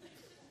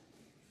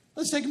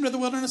 Let's take him to the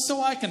wilderness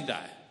so I can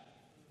die.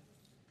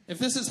 If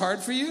this is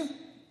hard for you,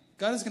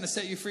 God is going to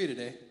set you free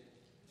today.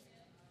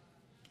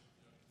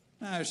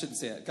 I shouldn't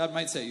say it. God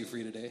might set you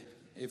free today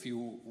if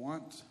you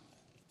want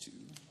to.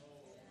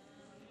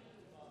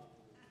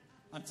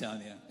 I'm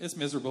telling you, it's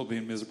miserable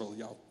being miserable,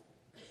 y'all.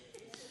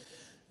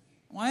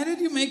 Why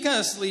did you make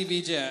us leave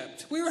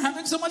Egypt? We were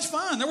having so much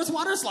fun. There was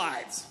water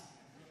slides.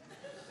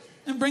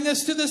 And bring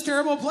us to this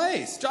terrible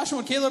place. Joshua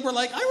and Caleb were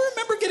like, I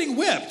remember getting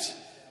whipped.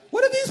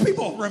 What are these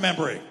people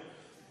remembering?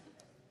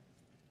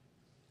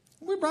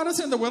 We brought us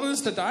in the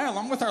wilderness to die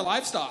along with our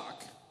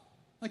livestock.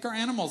 Like our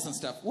animals and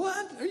stuff.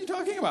 What are you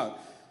talking about?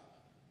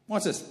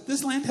 Watch this.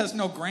 This land has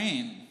no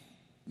grain,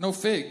 no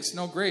figs,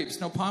 no grapes,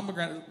 no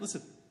pomegranate.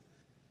 Listen,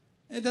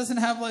 it doesn't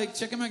have like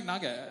chicken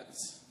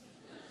McNuggets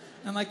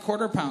and like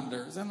quarter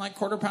pounders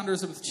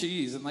with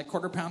cheese and like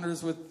quarter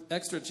pounders with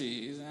extra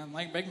cheese and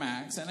like Big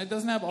Macs. And it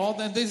doesn't have all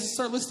that. They just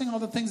start listing all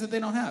the things that they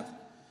don't have.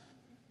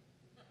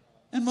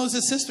 And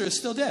Moses' sister is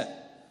still dead.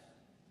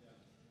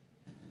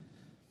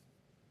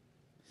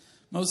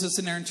 Moses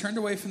and Aaron turned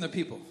away from the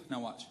people. Now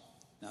watch.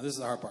 Now this is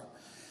the hard part.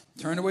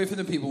 Turned away from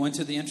the people, went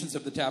to the entrance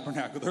of the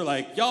tabernacle. They're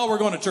like, y'all, we're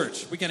going to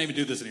church. We can't even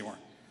do this anymore.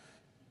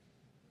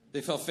 They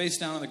fell face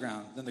down on the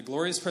ground. Then the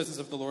glorious presence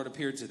of the Lord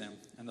appeared to them.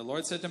 And the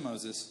Lord said to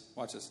Moses,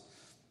 watch this.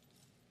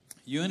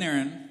 You and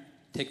Aaron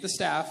take the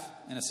staff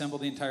and assemble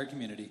the entire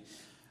community.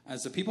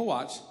 As the people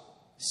watch,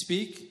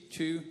 speak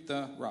to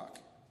the rock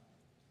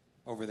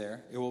over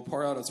there. It will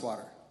pour out its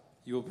water.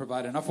 You will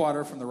provide enough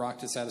water from the rock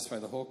to satisfy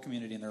the whole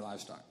community and their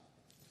livestock.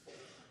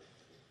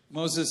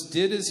 Moses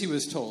did as he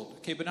was told.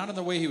 Okay, but not in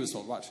the way he was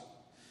told. Watch.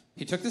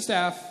 He took the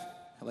staff,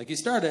 like he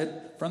started,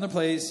 from the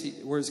place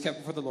where it's kept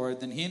before the Lord.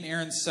 Then he and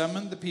Aaron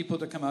summoned the people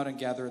to come out and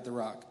gather at the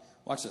rock.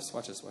 Watch this,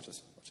 watch this, watch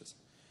this, watch this.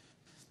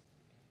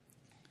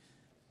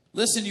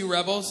 Listen, you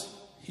rebels,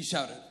 he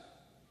shouted.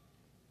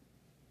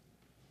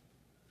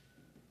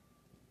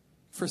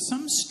 For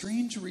some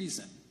strange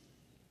reason,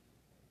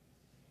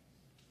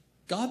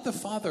 God the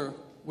Father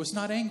was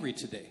not angry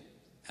today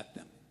at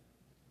them.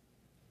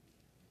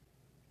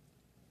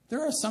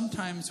 There are some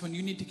times when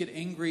you need to get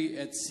angry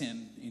at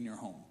sin in your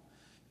home.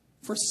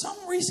 For some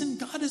reason,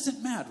 God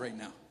isn't mad right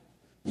now.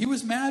 He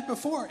was mad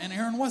before, and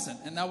Aaron wasn't,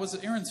 and that was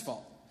Aaron's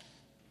fault.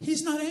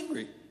 He's not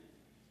angry.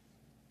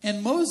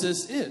 And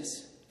Moses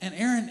is, and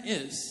Aaron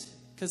is,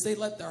 because they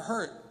let their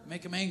hurt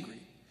make him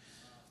angry.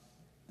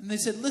 And they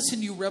said,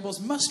 listen, you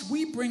rebels, must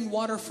we bring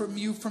water from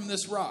you from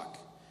this rock?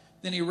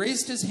 Then he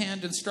raised his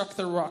hand and struck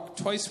the rock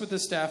twice with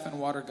his staff, and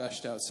water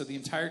gushed out. So the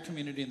entire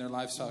community and their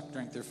livestock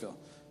drank their fill.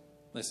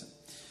 Listen,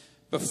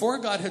 before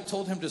God had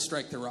told him to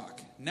strike the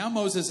rock, now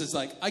Moses is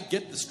like, I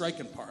get the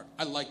striking part.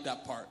 I like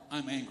that part.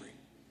 I'm angry.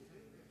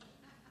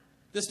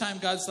 This time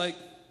God's like,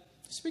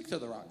 speak to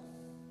the rock.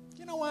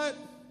 You know what?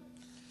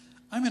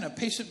 I'm in a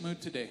patient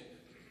mood today.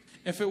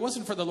 If it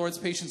wasn't for the Lord's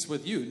patience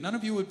with you, none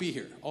of you would be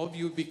here. All of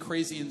you would be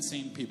crazy,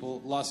 insane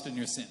people lost in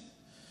your sin.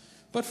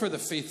 But for the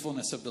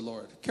faithfulness of the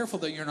Lord. Careful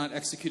that you're not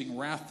executing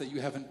wrath that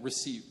you haven't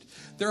received.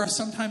 There are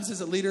sometimes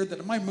as a leader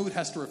that my mood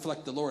has to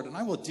reflect the Lord, and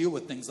I will deal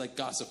with things like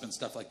gossip and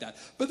stuff like that.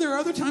 But there are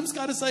other times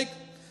God is like,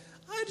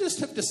 I just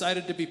have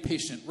decided to be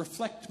patient.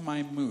 Reflect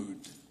my mood.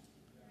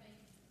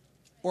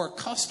 Or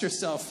cost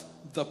yourself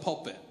the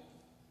pulpit.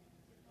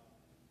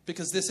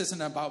 Because this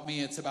isn't about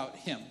me, it's about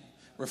him.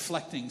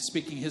 Reflecting,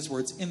 speaking his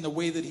words in the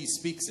way that he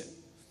speaks it.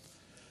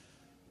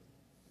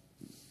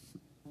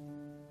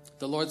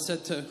 The Lord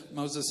said to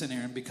Moses and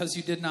Aaron, because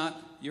you did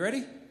not, you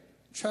ready?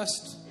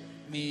 Trust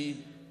me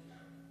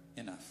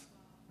enough.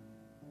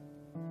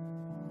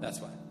 That's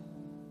why.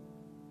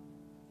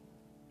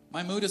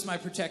 My mood is my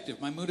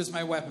protective. My mood is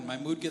my weapon. My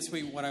mood gets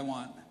me what I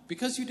want.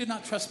 Because you did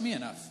not trust me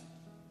enough.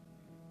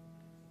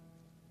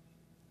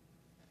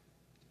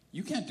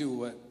 You can't do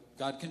what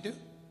God can do.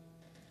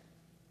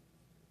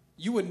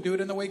 You wouldn't do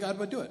it in the way God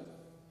would do it.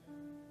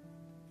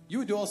 You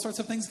would do all sorts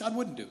of things God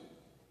wouldn't do.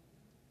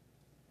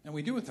 And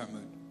we do with our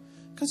mood.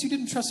 Because you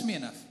didn't trust me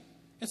enough.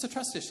 It's a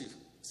trust issue,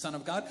 son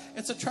of God.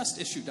 It's a trust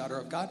issue, daughter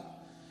of God.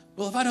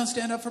 Well, if I don't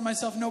stand up for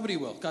myself, nobody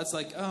will. God's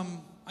like,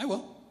 I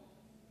will.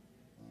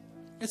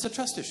 It's a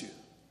trust issue.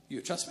 You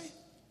trust me?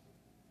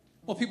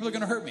 Well, people are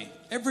going to hurt me.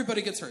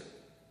 Everybody gets hurt.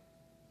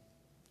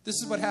 This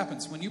is what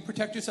happens. When you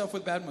protect yourself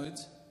with bad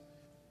moods,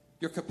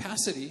 your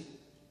capacity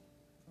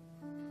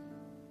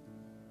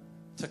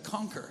to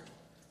conquer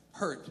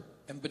hurt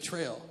and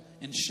betrayal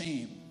and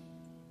shame,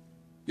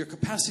 your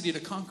capacity to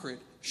conquer it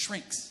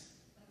shrinks.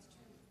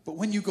 But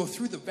when you go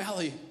through the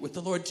valley with the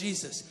Lord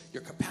Jesus,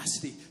 your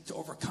capacity to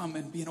overcome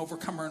and be an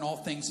overcomer in all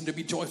things and to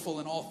be joyful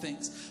in all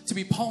things, to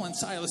be Paul and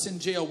Silas in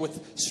jail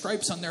with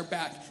stripes on their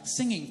back,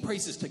 singing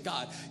praises to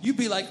God. You'd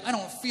be like, I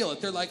don't feel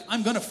it. They're like,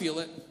 I'm going to feel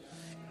it.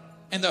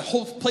 And the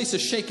whole place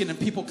is shaken and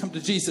people come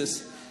to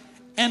Jesus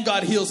and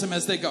God heals them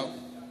as they go.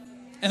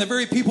 And the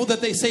very people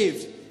that they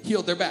saved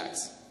healed their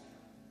backs.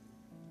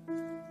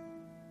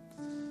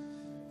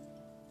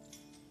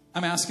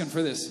 I'm asking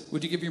for this.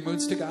 Would you give your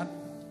moods to God?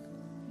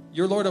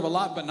 You're Lord of a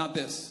lot, but not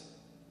this.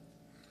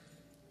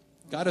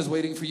 God is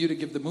waiting for you to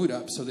give the mood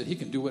up so that he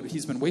can do what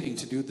he's been waiting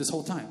to do this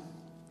whole time.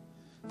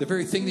 The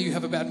very thing that you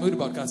have a bad mood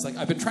about, God's like,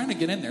 I've been trying to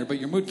get in there, but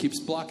your mood keeps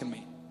blocking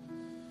me.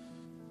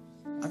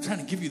 I'm trying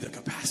to give you the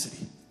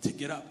capacity to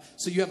get up.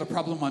 So you have a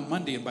problem on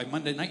Monday, and by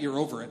Monday night, you're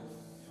over it.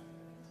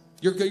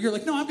 You're good. You're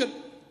like, no, I'm good.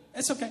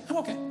 It's okay. I'm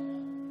okay.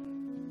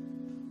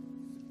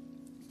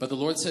 But the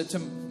Lord said to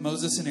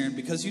Moses and Aaron,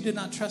 because you did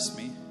not trust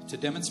me to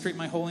demonstrate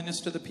my holiness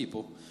to the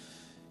people,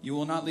 you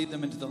will not lead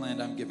them into the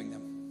land I'm giving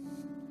them.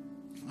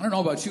 I don't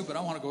know about you, but I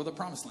want to go to the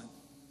promised land.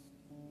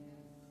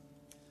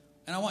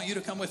 And I want you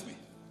to come with me.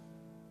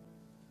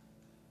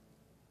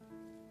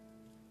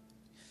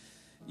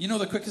 You know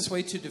the quickest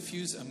way to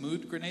diffuse a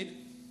mood grenade?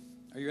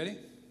 Are you ready?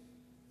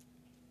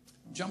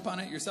 Jump on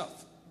it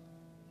yourself.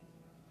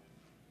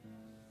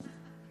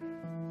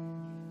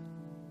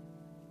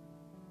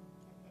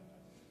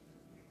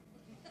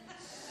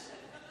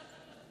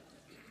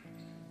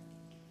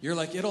 You're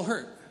like, it'll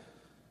hurt.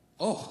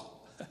 Oh,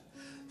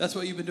 that's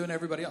what you've been doing to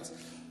everybody else.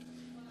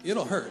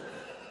 It'll hurt.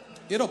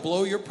 It'll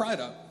blow your pride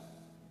up.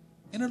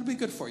 And it'll be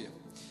good for you.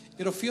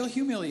 It'll feel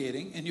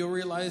humiliating, and you'll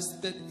realize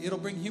that it'll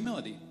bring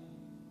humility.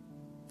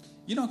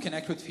 You don't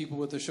connect with people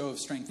with a show of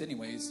strength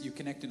anyways. You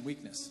connect in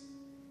weakness.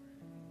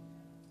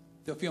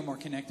 They'll feel more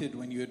connected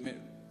when you admit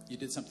you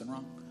did something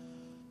wrong.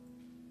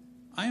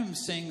 I am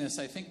saying this,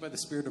 I think, by the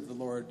Spirit of the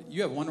Lord.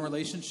 You have one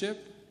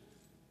relationship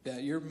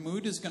that your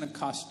mood is going to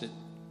cost it.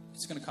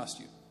 It's going to cost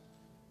you.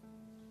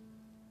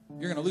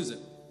 You're going to lose it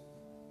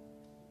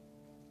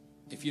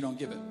if you don't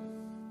give it.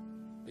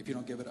 If you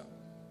don't give it up.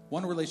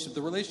 One relationship,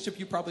 the relationship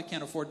you probably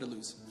can't afford to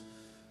lose.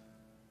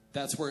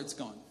 That's where it's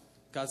gone.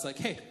 God's like,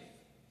 hey,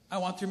 I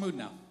want your mood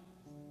now.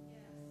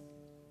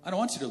 I don't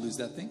want you to lose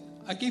that thing.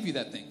 I gave you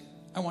that thing.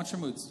 I want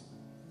your moods.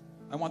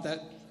 I want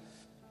that.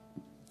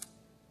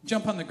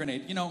 Jump on the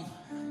grenade. You know,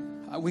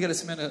 we got to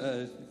spend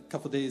a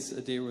couple days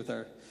a day with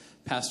our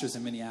pastors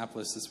in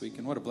Minneapolis this week,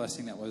 and what a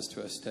blessing that was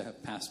to us to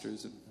have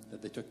pastors and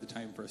that they took the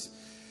time for us.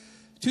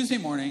 Tuesday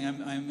morning,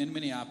 I'm in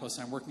Minneapolis.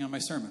 I'm working on my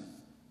sermon,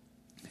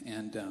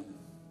 and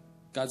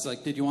God's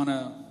like, "Did you want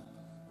to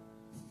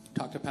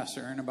talk to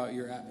Pastor Aaron about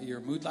your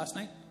mood last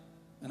night?"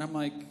 And I'm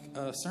like,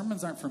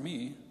 "Sermons aren't for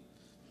me."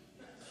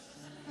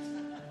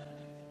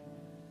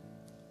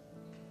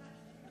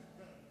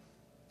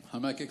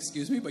 I'm like,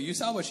 "Excuse me, but you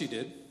saw what she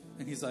did."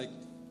 And he's like,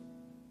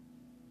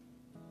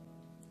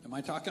 "Am I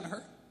talking to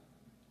her?"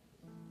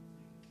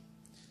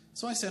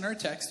 So I sent her a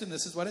text, and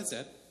this is what it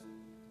said,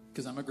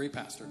 because I'm a great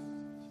pastor.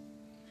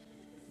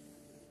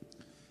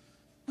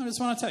 I just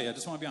want to tell you, I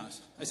just want to be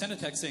honest. I sent a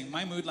text saying,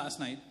 my mood last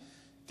night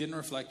didn't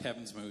reflect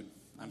heaven's mood.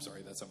 I'm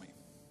sorry, that's on me.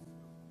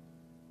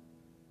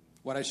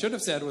 What I should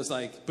have said was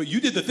like, but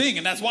you did the thing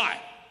and that's why.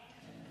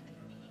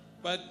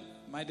 But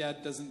my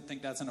dad doesn't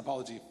think that's an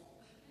apology.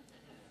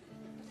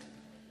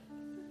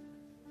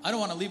 I don't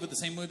want to leave with the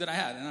same mood that I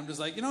had. And I'm just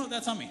like,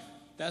 that's on me.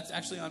 That's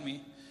actually on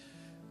me.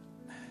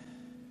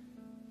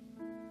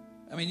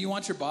 I mean, you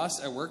want your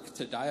boss at work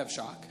to die of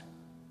shock?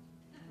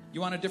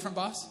 You want a different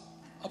boss?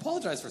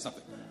 Apologize for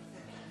something.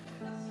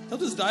 He'll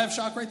just die of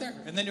shock right there,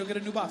 and then you'll get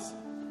a new boss.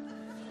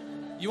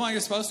 You want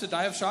your spouse to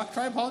die of shock?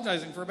 Try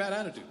apologizing for a bad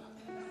attitude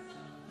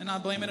and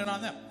not blaming it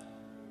on them.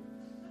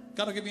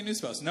 God will give you a new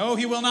spouse. No,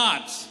 he will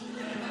not.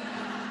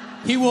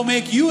 He will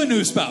make you a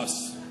new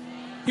spouse.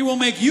 He will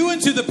make you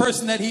into the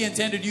person that he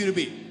intended you to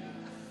be.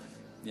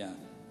 Yeah.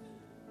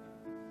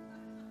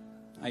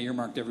 I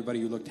earmarked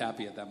everybody who looked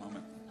happy at that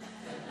moment.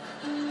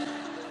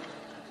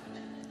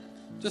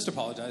 Just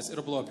apologize.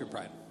 It'll blow up your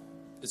pride.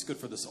 It's good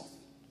for the soul.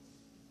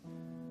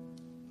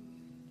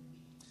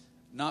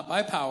 Not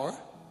by power,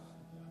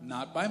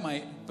 not by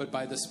might, but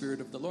by the Spirit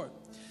of the Lord.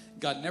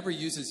 God never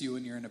uses you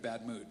when you're in a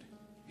bad mood.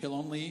 He'll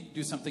only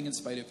do something in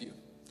spite of you.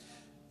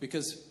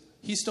 Because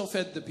he still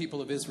fed the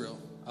people of Israel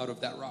out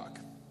of that rock.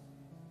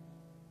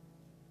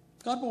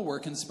 God will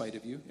work in spite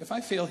of you. If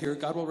I fail here,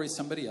 God will raise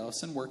somebody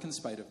else and work in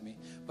spite of me.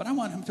 But I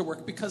want him to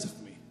work because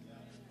of me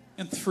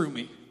and through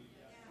me.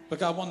 But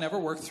God will never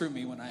work through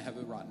me when I have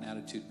a rotten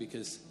attitude,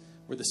 because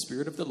where the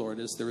Spirit of the Lord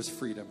is, there is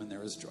freedom and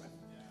there is joy.